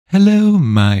Hello,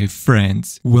 my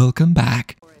friends. Welcome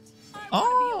back.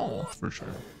 Oh, for sure.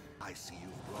 I see you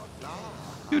brought down.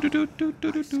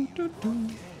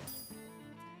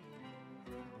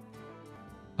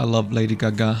 I love Lady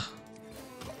Gaga.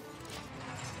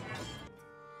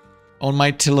 On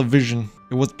my television,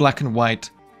 it was black and white.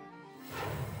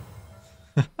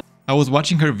 I was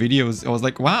watching her videos. I was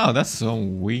like, wow, that's so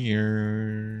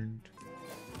weird.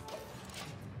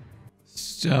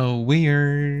 So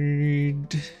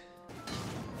weird.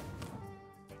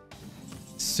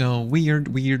 So weird,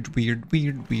 weird, weird,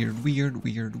 weird, weird, weird,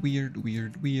 weird, weird,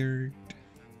 weird, weird.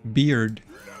 Beard.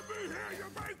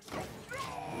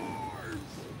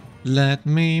 Let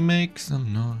me make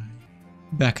some noise.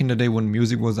 Back in the day when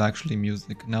music was actually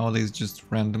music. Nowadays just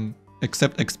random.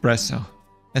 Except espresso.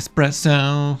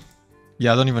 Espresso.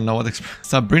 Yeah, I don't even know what espresso.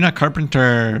 Sabrina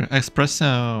Carpenter.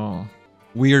 Espresso.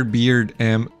 Weird beard.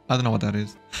 I don't know what that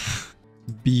is.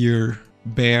 Beer.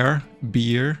 Bear.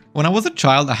 Beer. When I was a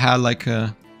child, I had like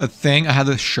a thing. I had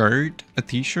a shirt. A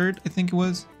t-shirt, I think it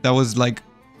was. That was like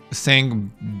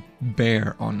saying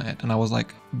bear on it. And I was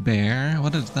like, bear?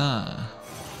 What is that?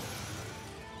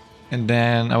 And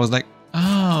then I was like,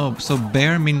 oh, so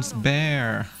bear means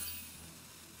bear.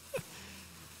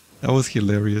 That was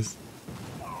hilarious.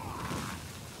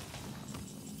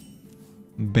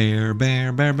 Bear,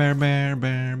 bear, bear, bear, bear,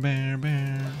 bear, bear,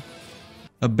 bear.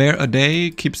 A bear a day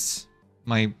keeps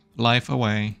my life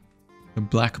away. A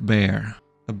black bear.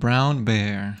 A brown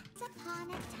bear.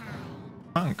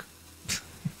 Drunk.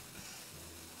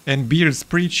 And beer is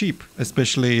pretty cheap,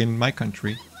 especially in my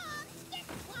country.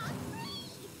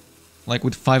 Like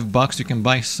with $5 you can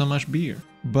buy so much beer.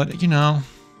 But you know.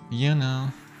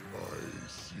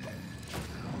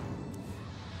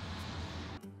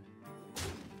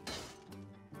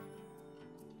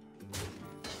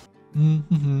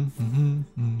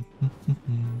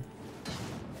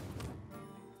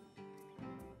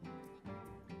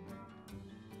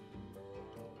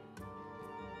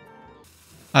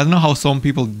 I don't know how some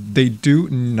people, they do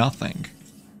nothing.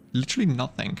 Literally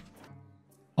nothing.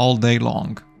 All day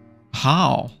long.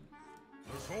 How?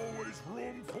 There's always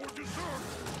room for dessert.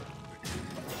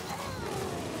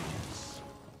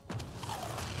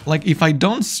 Like if I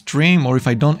don't stream or if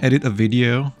I don't edit a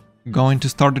video, I'm going to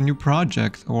start a new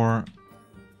project, or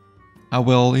I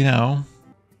will, you know,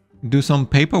 do some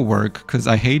paperwork because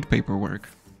I hate paperwork.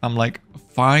 I'm like,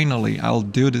 finally, I'll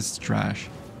do this trash.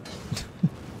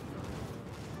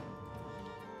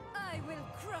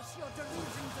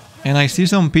 And I see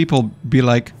some people be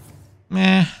like,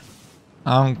 meh,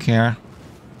 I don't care.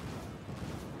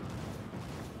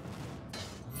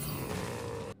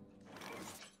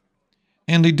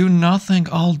 And they do nothing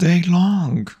all day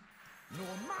long.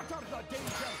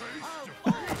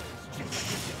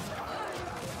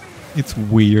 It's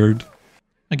weird.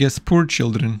 I guess poor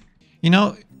children. You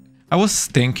know, I was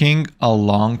thinking a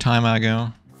long time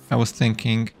ago, I was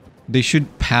thinking they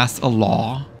should pass a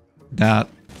law that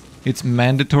it's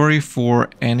mandatory for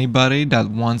anybody that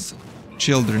wants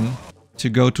children to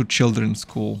go to children's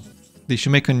school. They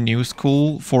should make a new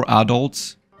school for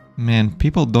adults. Man,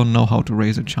 people don't know how to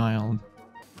raise a child.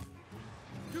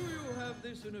 Do you have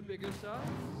this in a bigger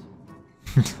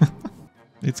size?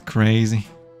 It's crazy.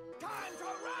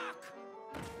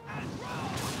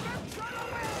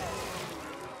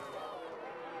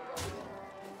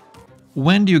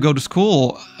 When do you go to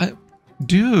school?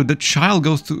 Dude, the child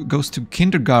goes to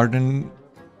kindergarten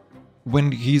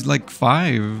when he's like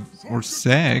 5 or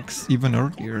 6, even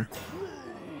earlier.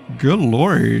 Good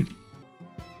lord.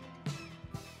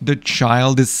 The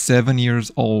child is 7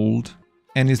 years old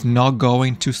and is not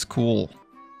going to school.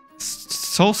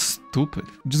 So stupid.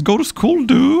 Just go to school,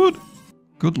 dude.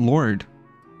 Good lord.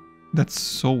 That's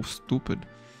so stupid.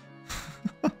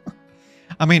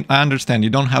 I mean, I understand you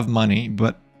don't have money,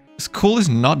 but school is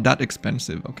not that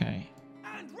expensive, okay?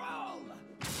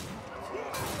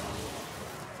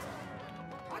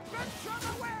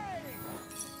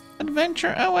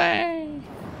 Adventure away!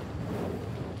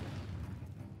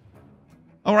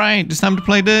 Alright, it's time to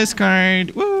play this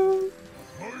card. Woo!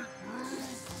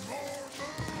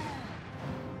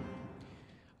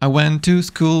 I went to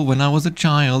school when I was a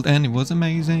child and it was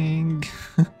amazing.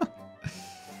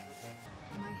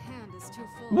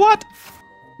 What?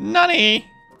 Nunny!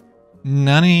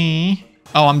 Nunny!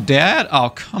 Oh, I'm dead?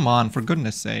 Oh, come on, for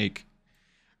goodness sake.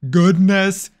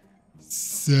 Goodness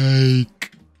sake.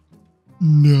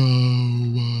 No.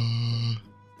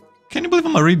 Can you believe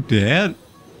I'm already dead?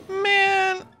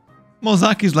 Man.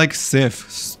 Mozaki's like Sif.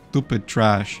 Stupid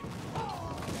trash.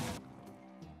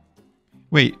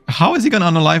 Wait, how is he gonna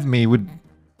unalive me with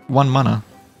 1 mana?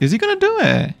 Is he gonna do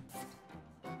it?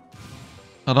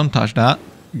 Oh, don't touch that.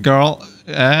 Girl,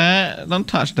 don't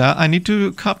touch that. I need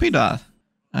to copy that.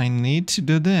 I need to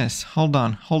do this. Hold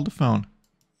on, hold the phone.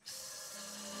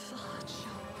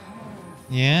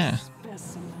 Yeah.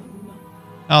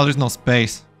 Oh, there's no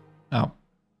space. Oh,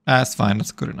 that's fine.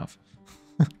 That's good enough.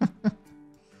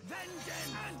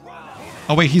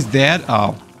 Oh wait, he's dead?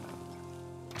 Oh.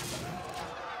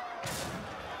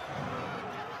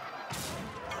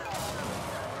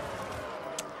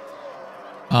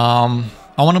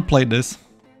 I want to play this.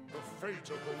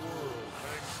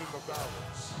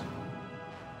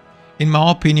 In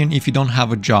my opinion, if you don't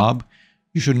have a job,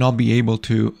 you should not be able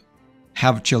to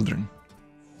have children.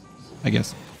 I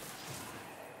guess.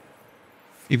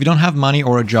 If you don't have money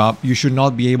or a job, you should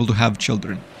not be able to have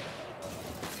children.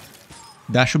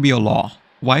 That should be a law.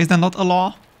 Why is that not a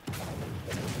law?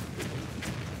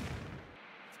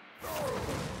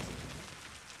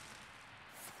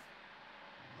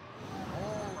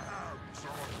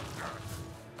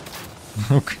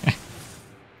 Okay.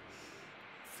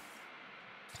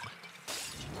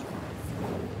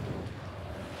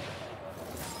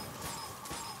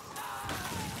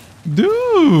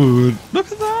 Dude, look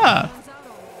at that.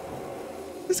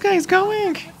 This guy is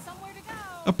going.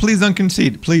 Oh, please don't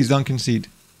concede. Please don't concede.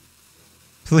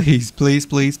 Please, please,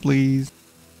 please, please.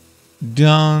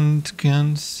 Don't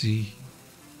concede.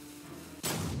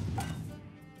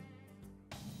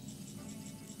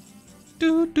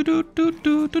 Do do do do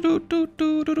do do do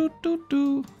do do do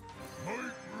do.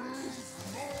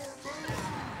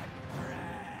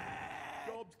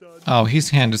 Oh,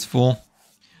 his hand is full.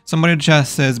 Somebody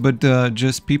just says, but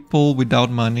just people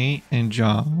without money and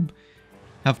job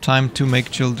have time to make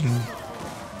children.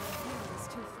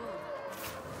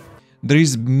 There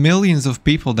is millions of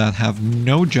people that have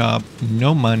no job,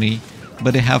 no money,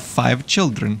 but they have 5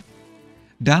 children.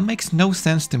 That makes no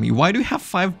sense to me. Why do you have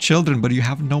 5 children but you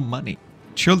have no money?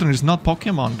 Children is not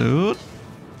Pokemon, dude.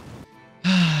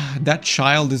 That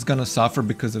child is gonna suffer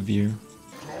because of you.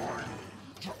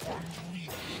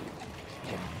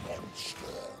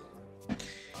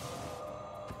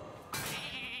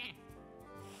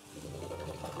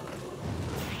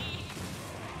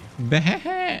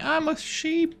 I'm a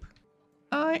sheep.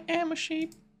 I am a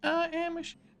sheep. I am a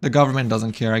sheep. The government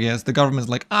doesn't care, I guess. The government's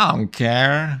like, I don't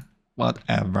care.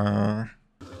 Whatever.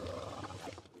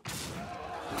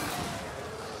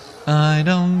 I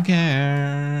don't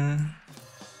care.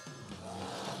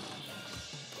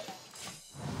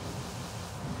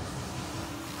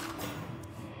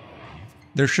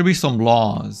 There should be some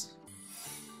laws.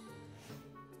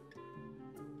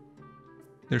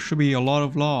 There should be a lot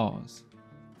of laws.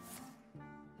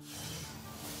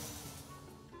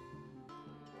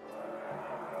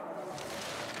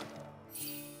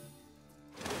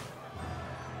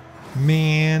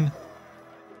 Man.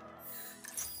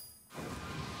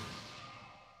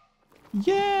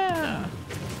 Yeah.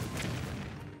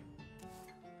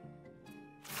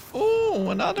 Oh,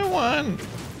 another one.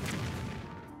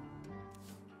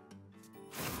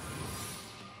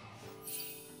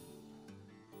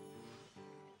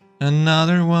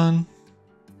 Another one.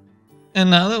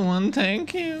 Another one,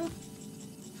 thank you.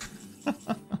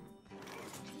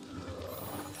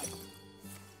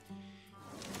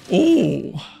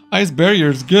 Oh, ice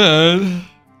barrier's good.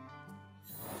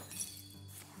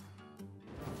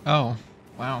 Oh,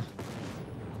 wow.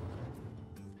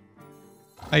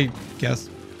 I guess.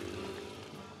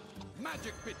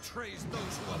 Magic betrays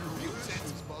those who abuse it.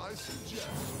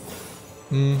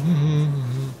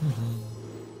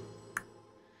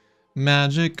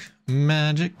 Magic,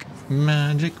 magic,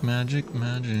 magic, magic,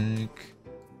 magic.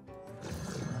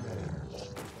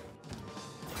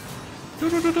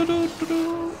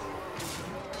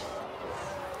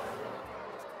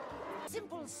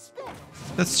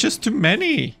 That's just too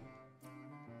many.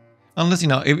 Unless, you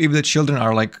know, if the children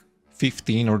are like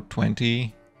 15 or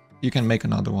 20, you can make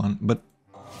another one. But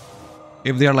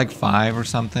if they are like 5 or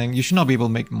something, you should not be able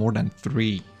to make more than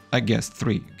 3. I guess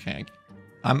 3. Okay,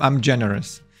 I'm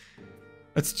generous.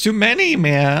 That's too many,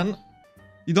 man.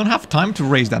 You don't have time to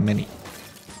raise that many.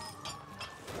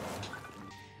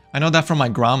 I know that from my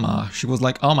grandma. She was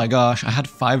like, oh my gosh, I had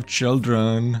 5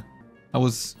 children. I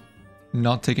was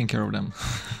not taking care of them.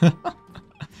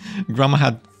 Grandma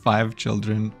had 5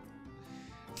 children.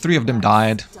 3 of them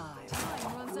died.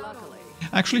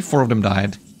 Actually, 4 of them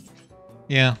died.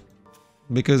 Yeah,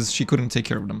 because she couldn't take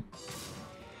care of them.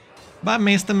 Bye,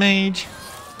 Mr. Mage.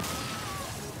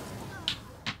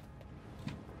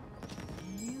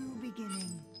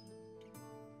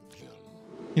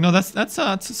 You know,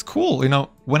 that's cool. You know,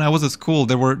 when I was at school,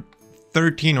 there were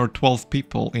 13 or 12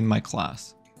 people in my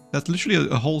class. That's literally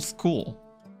a whole school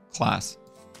class.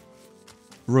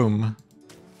 room.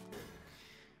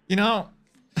 You know,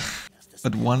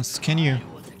 but once, can you?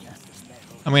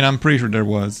 I mean, I'm pretty sure there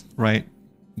was, right?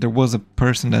 There was a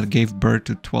person that gave birth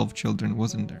to 12 children,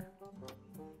 wasn't there?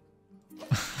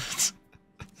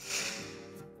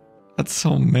 That's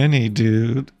so many,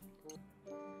 dude.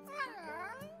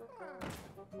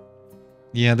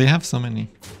 Yeah, they have so many.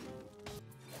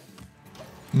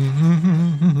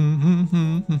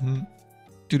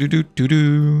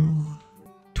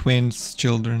 Twins,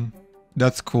 children.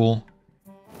 That's cool.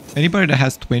 Anybody that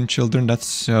has twin children, that's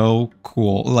so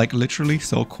cool. Like, literally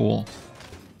so cool.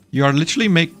 You are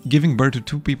literally giving birth to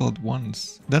 2 people at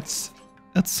once. That's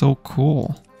so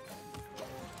cool.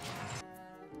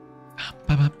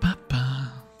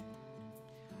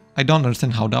 I don't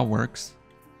understand how that works.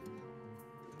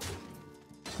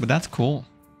 But that's cool.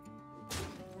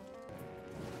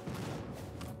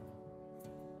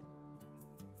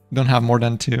 Don't have more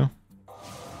than 2.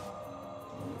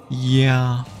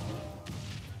 Yeah.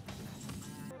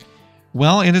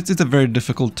 Well, it's a very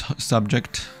difficult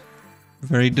subject.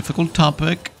 Very difficult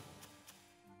topic.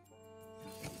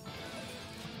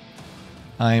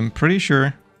 I'm pretty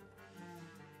sure,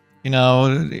 you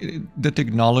know, the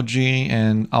technology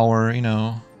and our, you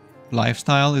know,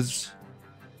 lifestyle is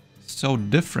so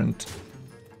different.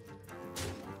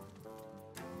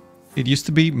 It used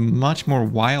to be much more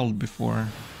wild before.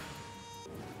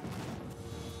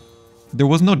 There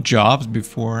was no jobs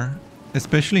before,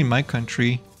 especially in my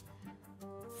country.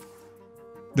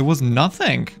 There was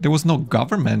nothing. There was no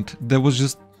government. There was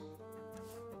just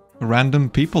random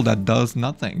people that does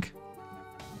nothing.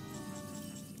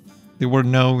 There were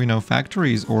no, you know,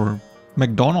 factories or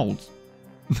McDonald's.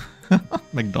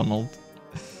 McDonald's.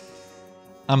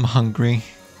 I'm hungry.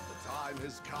 The time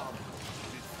has come to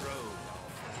dethrone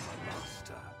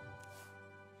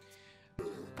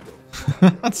our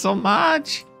master. Not so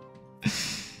much.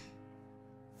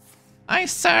 I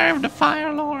serve the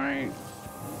Fire Lord.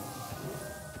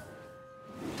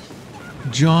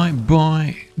 Joy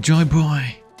boy, joy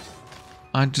boy.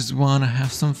 I just wanna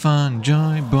have some fun,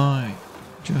 joy boy,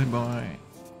 joy boy.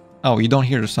 Oh, you don't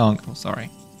hear the song. Oh, sorry.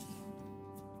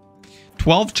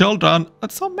 12 children.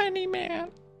 That's so many,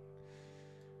 man.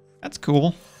 That's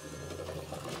cool.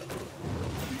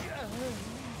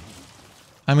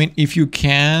 I mean, if you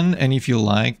can and if you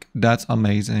like, that's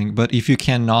amazing. But if you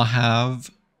cannot have,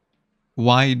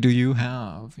 why do you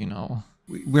have, you know?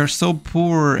 We're so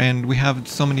poor and we have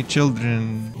so many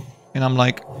children. And I'm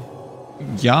like,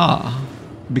 yeah,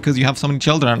 because you have so many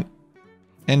children.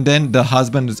 And then the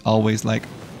husband is always like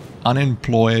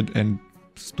unemployed and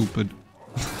stupid.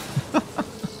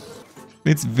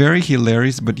 It's very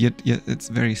hilarious, but yet it's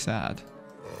very sad.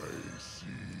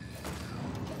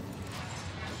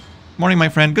 Morning, my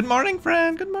friend. Good morning,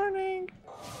 friend. Good morning.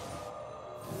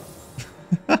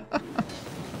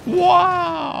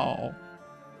 Wow.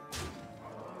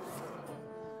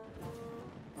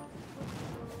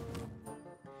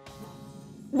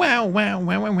 Wow, wow,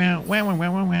 wow, wow, wow, wow, wow,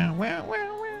 wow, wow, wow,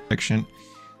 wow. Action.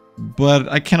 But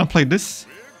I cannot play this.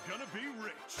 We're gonna be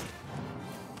rich.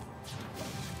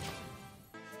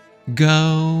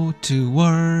 Go to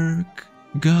work.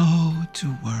 Go to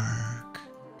work.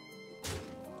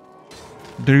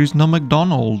 There is no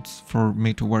McDonald's for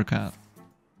me to work at.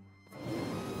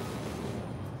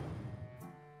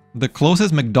 The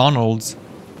closest McDonald's,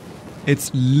 it's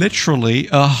literally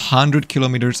 100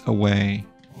 kilometers away.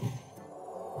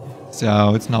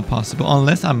 So it's not possible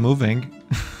unless I'm moving.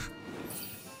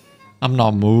 I'm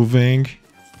not moving.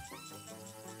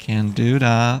 Can't do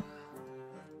that.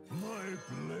 My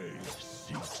blade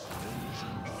seeks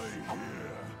vengeance. I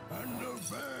hear and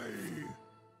obey.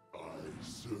 I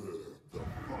serve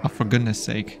the Oh, for goodness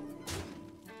sake.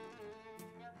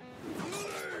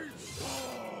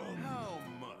 How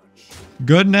much?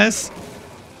 Goodness.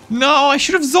 No, I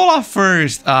should have Zola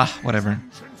first. Ah, whatever.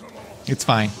 It's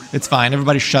fine. It's fine.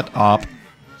 Everybody shut up.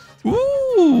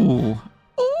 Ooh.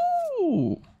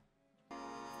 Ooh.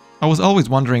 I was always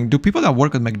wondering, do people that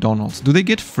work at McDonald's, do they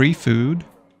get free food?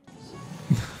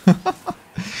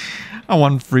 I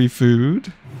want free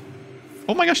food.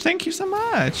 Oh my gosh, thank you so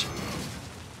much.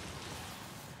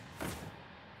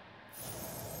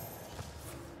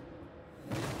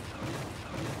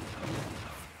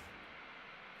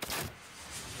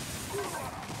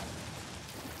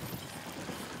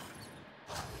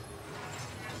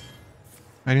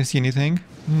 I didn't see anything.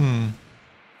 Hmm.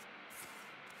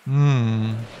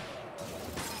 Hmm.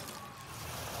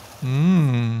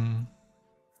 Hmm.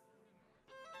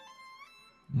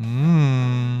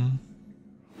 Hmm.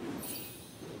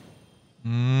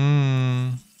 Hmm.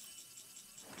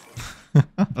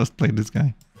 Let's play this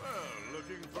guy. Well,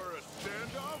 looking for a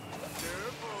stand-up?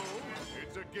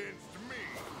 against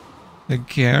me.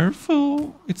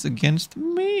 Careful, it's against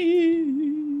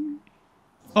me.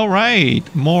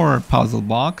 Alright, more puzzle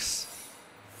box.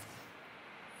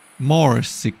 More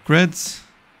secrets.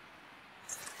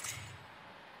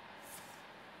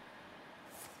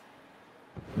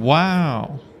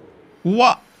 Wow.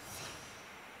 What?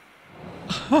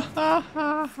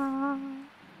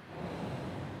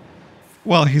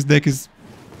 Well, his deck is...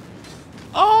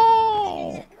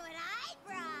 Oh!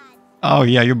 Oh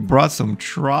yeah, you brought some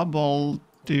trouble,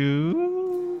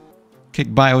 dude.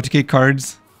 Kick buy OTK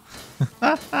cards.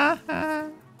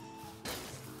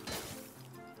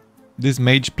 This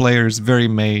mage player is very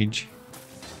mage.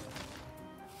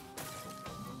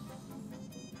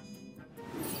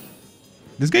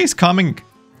 This guy is coming.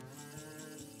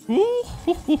 Ooh,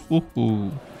 hoo, hoo, hoo,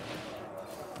 hoo.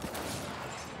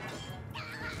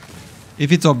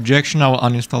 If it's objection, I will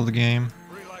uninstall the game.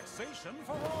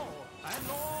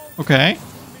 Okay.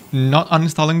 Not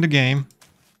uninstalling the game.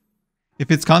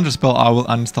 If it's counterspell, I will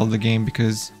uninstall the game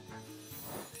because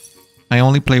I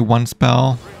only play one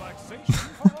spell.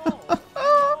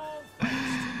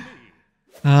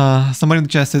 Somebody in the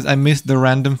chat says I missed the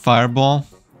random fireball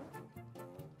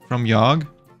from Yogg.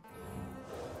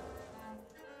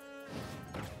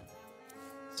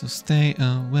 So stay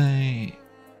away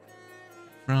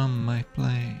from my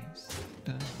place.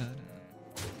 Da, da, da.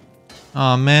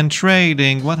 Oh man,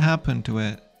 trading. What happened to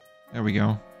it? There we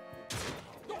go.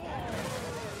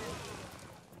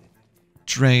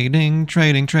 Trading,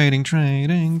 trading, trading,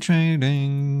 trading,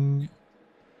 trading.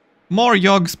 More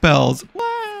Yogg spells.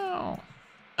 Wow.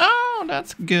 Oh,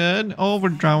 that's good.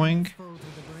 Overdrawing.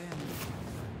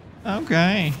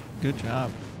 Okay. Good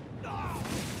job.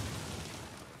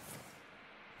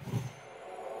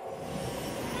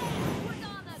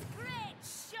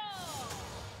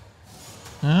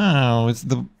 Oh, it's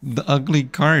the ugly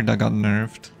card that got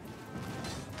nerfed.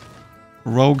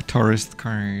 Rogue Tourist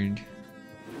card.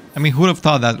 I mean, who would have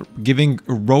thought that giving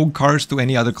rogue cards to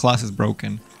any other class is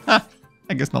broken? Ha!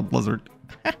 I guess not Blizzard.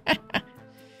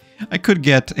 I could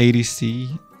get E.T.C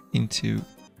into...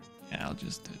 Yeah, I'll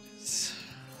just do this.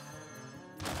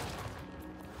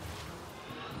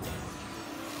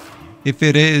 If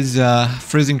it is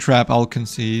Freezing Trap, I'll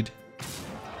concede.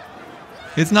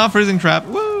 It's not Freezing Trap.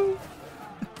 Woo!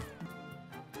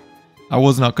 I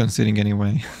was not conceding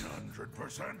anyway.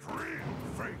 100% real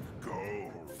fake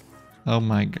gold. Oh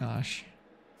my gosh.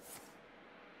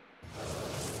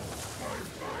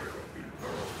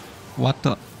 What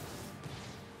the?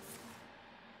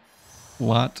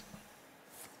 What?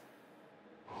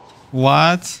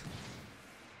 What?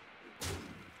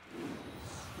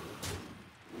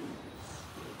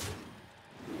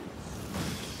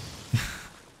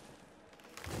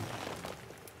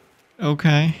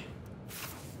 Okay.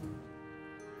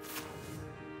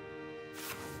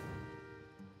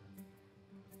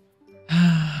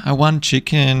 I want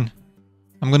chicken.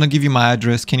 I'm gonna give you my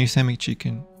address. Can you send me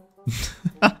chicken?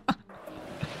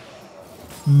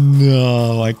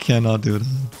 No, I cannot do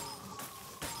that.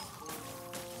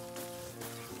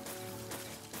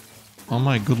 Oh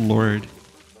my good lord.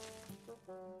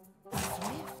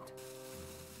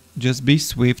 Just be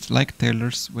swift like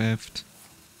Taylor Swift.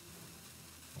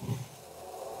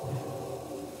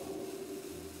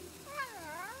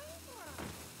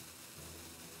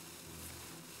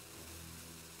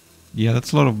 Yeah,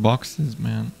 that's a lot of boxes,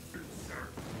 man.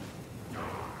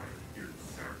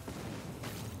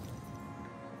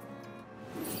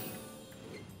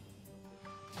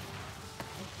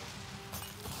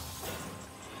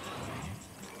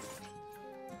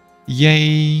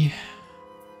 Yay.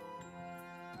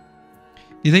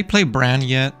 Did they play Brann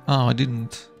yet? Oh, I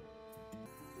didn't.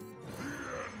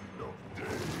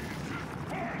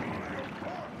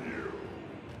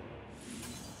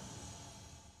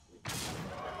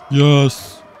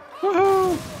 Yes.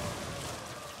 Woohoo.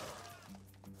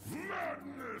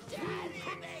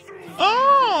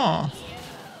 Oh.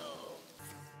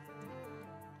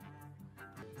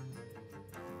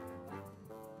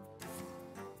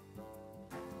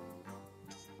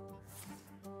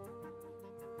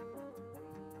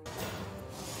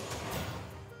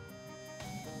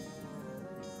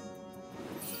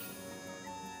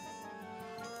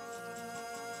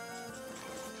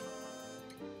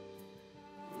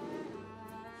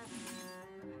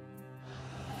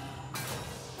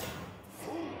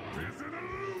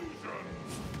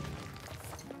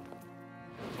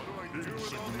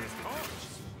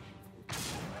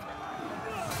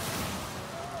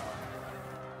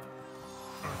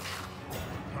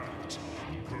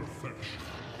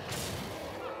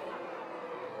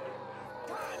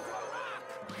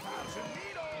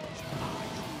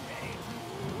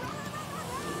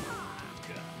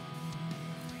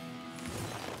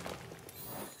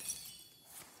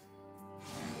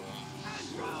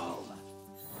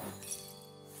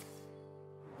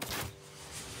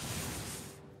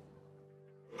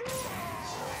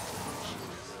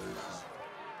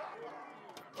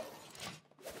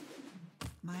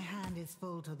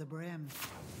 full to the brim.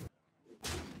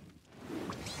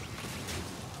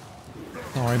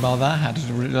 Sorry about that.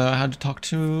 Had to talk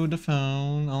to the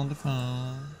phone on the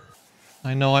phone.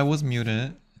 I know I was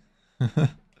muted.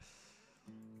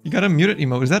 You got a muted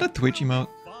emote. Is that a Twitch emote?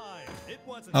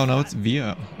 Oh no, it's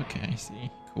VO. Okay, I see.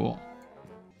 Cool.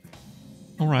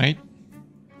 All right.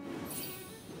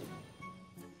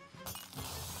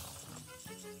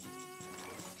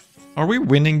 Are we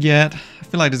winning yet? I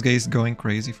feel like this guy is going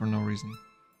crazy for no reason.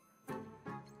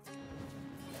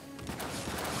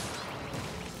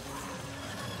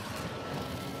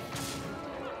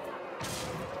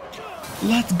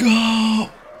 Let's go!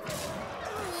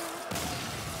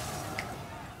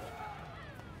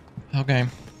 Okay.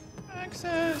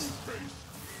 Access!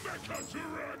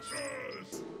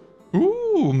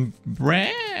 Ooh,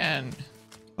 Brann!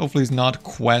 Hopefully it's not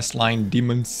questline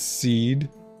Demon Seed.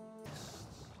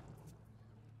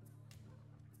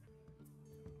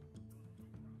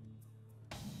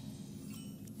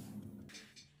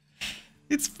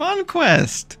 It's fun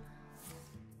quest!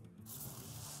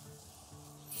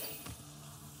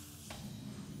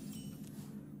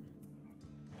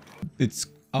 It's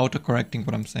auto-correcting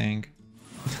what I'm saying.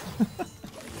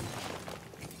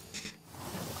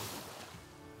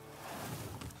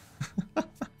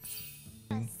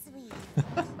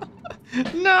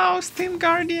 No, Steam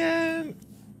Guardian!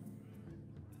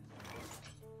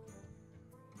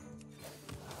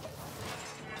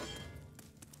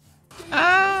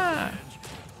 Ah!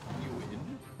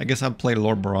 I guess I'll play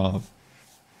Lord Barov.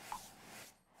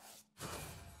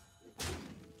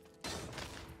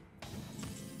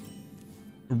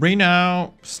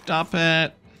 Reno, stop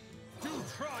it. Do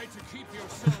try to keep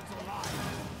yourselves alive.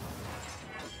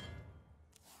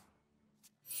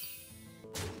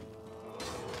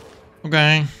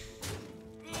 Okay.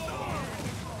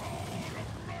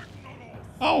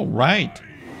 All right.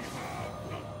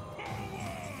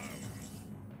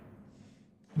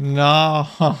 No.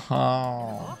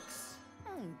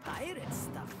 Pirate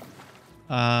stuff.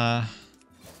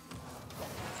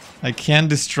 I can't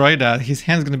destroy that. His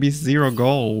hand's gonna be 0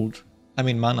 gold. I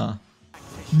mean mana.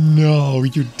 No,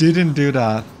 you didn't do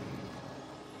that.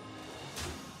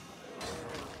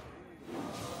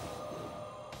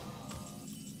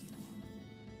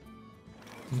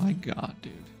 My god,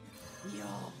 dude. Your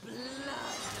blood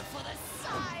for the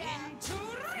sire. Into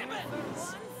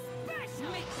ribbons.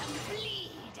 Make them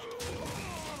bleed.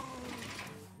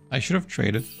 I should have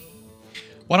traded.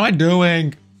 What am I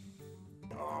doing?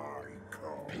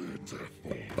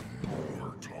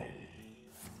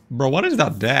 Bro, what is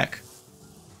that deck?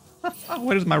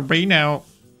 What is my Reno?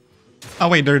 Oh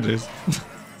wait, there it is.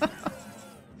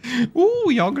 Ooh,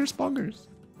 Yoggers Poggers.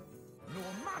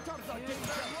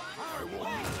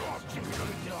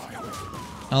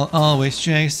 I'll always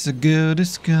chase a good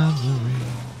discovery.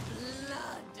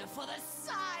 Blood for the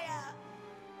sire.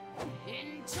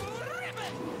 Into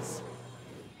ribbons.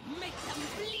 Make them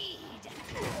bleed.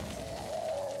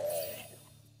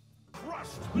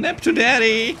 Neptune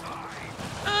Daddy!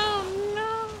 Oh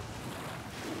no!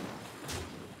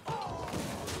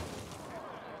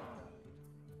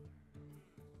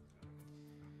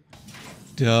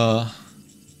 Duh.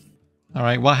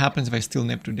 Alright, what happens if I steal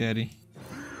Neptune Daddy?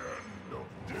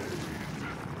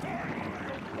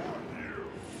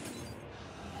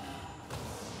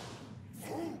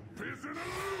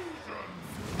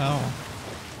 Oh.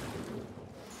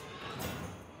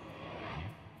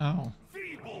 Oh.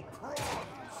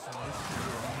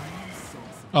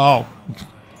 Oh.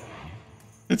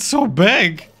 It's so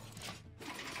big.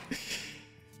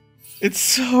 It's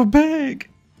so big.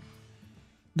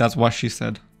 That's what she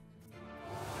said.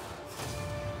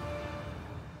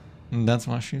 That's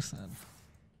what she said.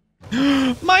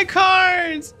 My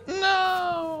cards!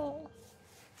 No!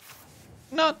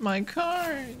 Not my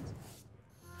cards.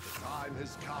 Time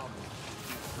has come to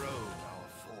dethrone our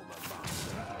former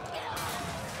master.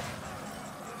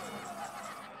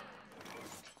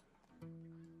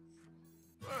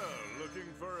 Well, looking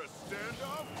for a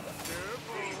standoff?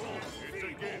 Careful, it's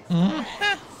against I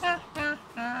am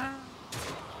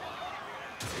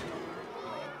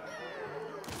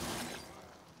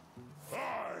all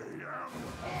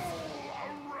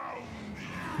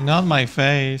around you. Not my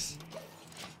face.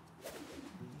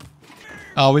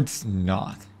 Oh, it's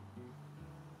not.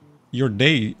 Your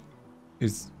day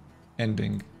is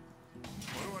ending.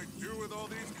 What do I do with all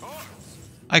these cards?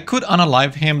 I could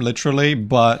unalive him literally,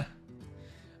 but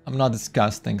I'm not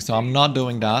disgusting, so I'm not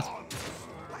doing that.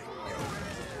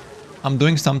 I'm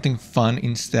doing something fun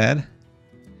instead.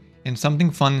 And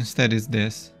something fun instead is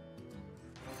this.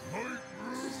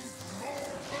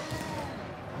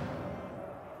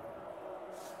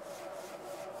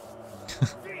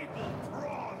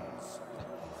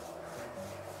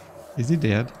 Is he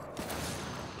dead?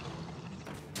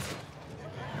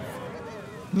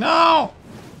 No!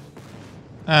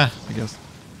 Ah, I guess.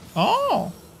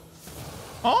 Oh!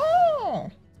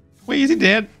 Oh! Wait, is he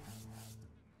dead?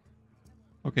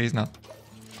 Okay, he's not.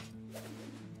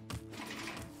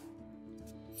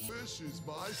 This is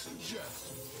my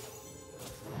suggestion.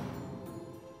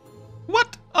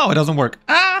 What? Oh, it doesn't work.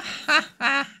 Ah! Ha,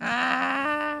 ha,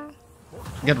 ha.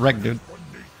 Get wrecked, dude.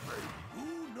 Who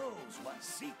knows what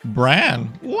secret?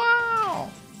 Brann. Wow!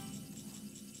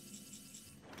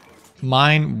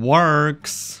 Mine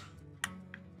works.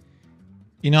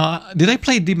 You know, did I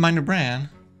play Deepminer Brann?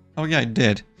 Oh yeah, I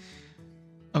did.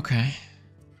 Okay.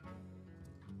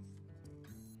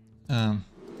 Oh.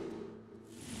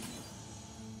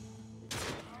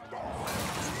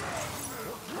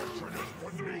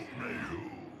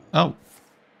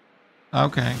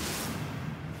 Okay.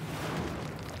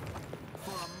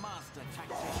 For a master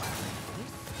tactician, this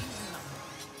is nothing.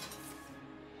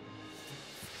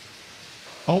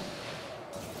 Oh.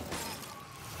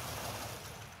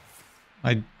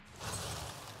 I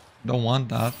don't want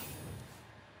that.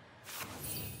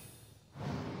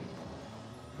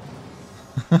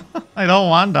 I don't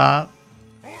want that.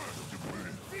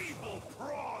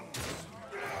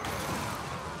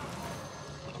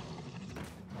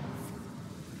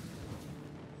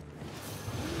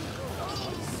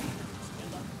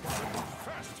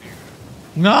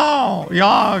 No,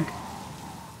 Yogg.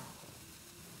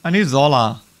 I need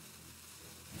Zola.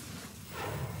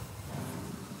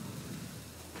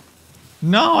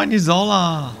 No, I need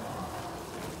Zola.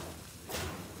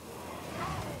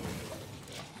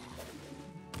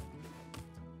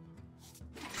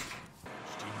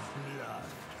 Blood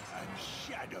and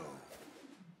shadow.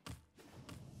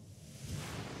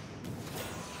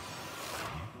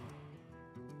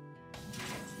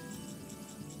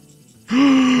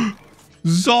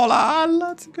 Zola,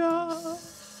 let's go.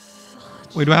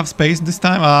 Wait, do I have space this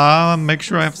time? Ah, make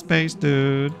sure I have space,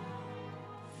 dude.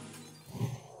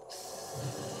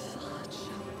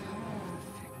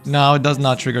 No, it does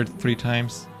not trigger 3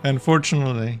 times.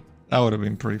 Unfortunately, that would have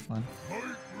been pretty fun.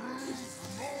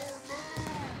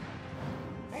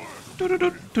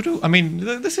 I mean,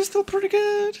 this is still pretty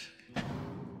good.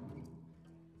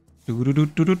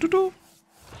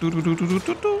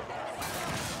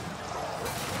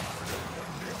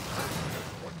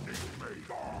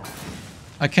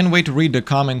 I can't wait to read the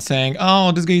comments saying,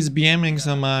 oh, this guy is BMing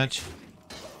so much.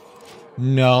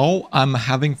 No, I'm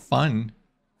having fun.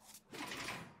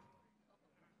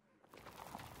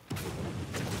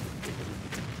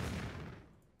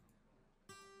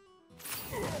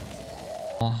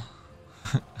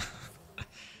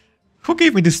 Who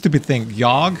gave me this stupid thing?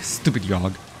 Yogg? Stupid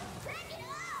Yogg.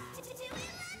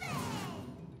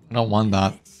 I don't want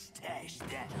that. Stash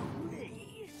that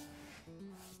away.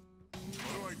 What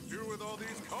do I do with all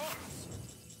these cards?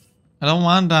 I don't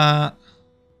want that.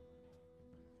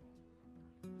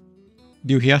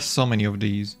 Dude, he has so many of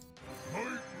these.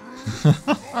 Look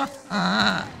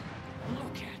at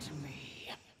me.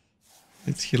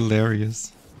 It's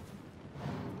hilarious.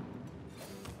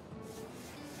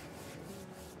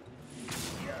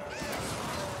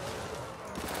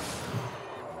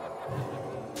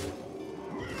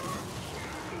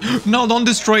 No, don't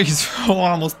destroy his... Oh,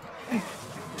 almost...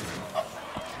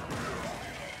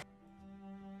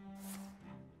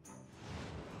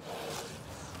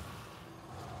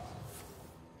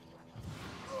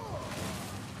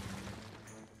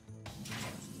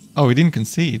 Oh, he didn't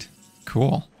concede.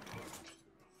 Cool.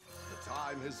 The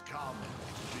time has come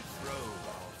to dethrone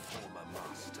our former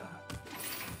master.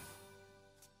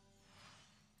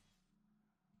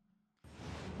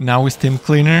 Now with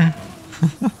Steamcleaner?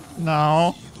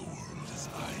 No.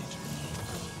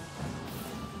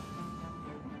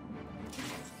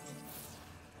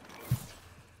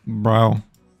 Bro.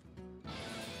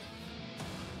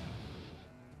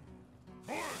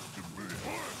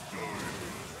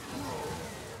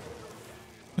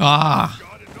 Ah.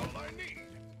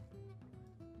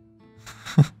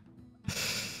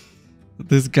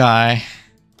 This guy.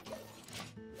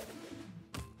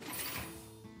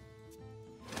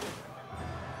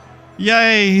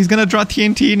 Yay, he's gonna draw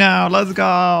TNT now. Let's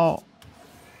go.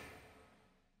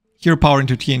 Hero power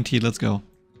into TNT. Let's go.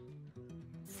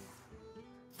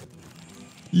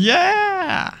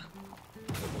 Yeah.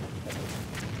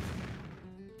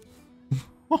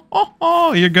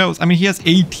 Oh, here goes. I mean, he has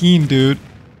 18, dude.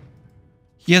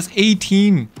 He has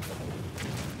 18.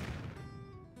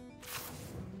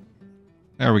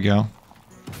 There we go.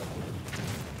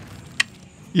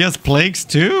 He has plagues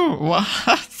too?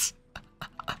 What?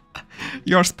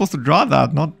 You're supposed to draw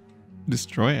that, not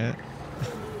destroy it.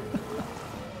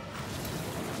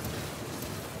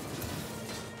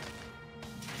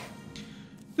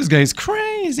 This guy is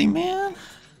crazy, man.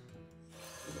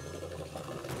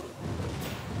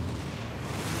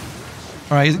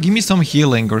 Alright, give me some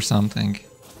healing or something.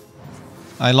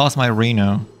 I lost my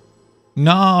Reno.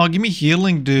 No, give me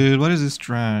healing, dude. What is this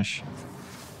trash?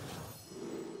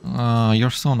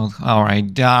 You're so not...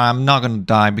 Alright, I'm not gonna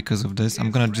die because of this. I'm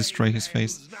gonna destroy his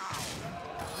face.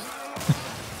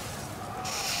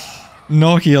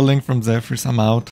 No healing from Zephrys, I'm out.